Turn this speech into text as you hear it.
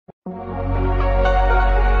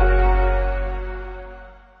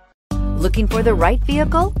Looking for the right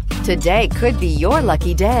vehicle? Today could be your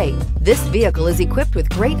lucky day. This vehicle is equipped with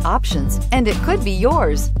great options, and it could be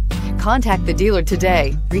yours. Contact the dealer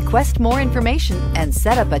today, request more information, and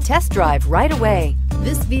set up a test drive right away.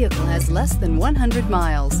 This vehicle has less than 100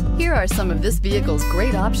 miles. Here are some of this vehicle's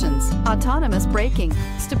great options: autonomous braking,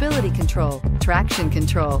 stability control, traction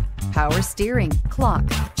control, power steering, clock,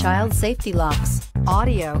 child safety locks,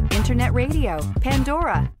 audio, internet radio,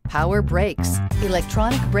 Pandora, power brakes,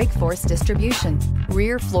 electronic brake force distribution,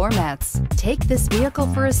 rear floor mats. Take this vehicle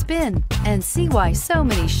for a spin and see why so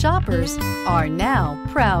many shoppers are now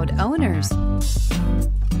proud owners.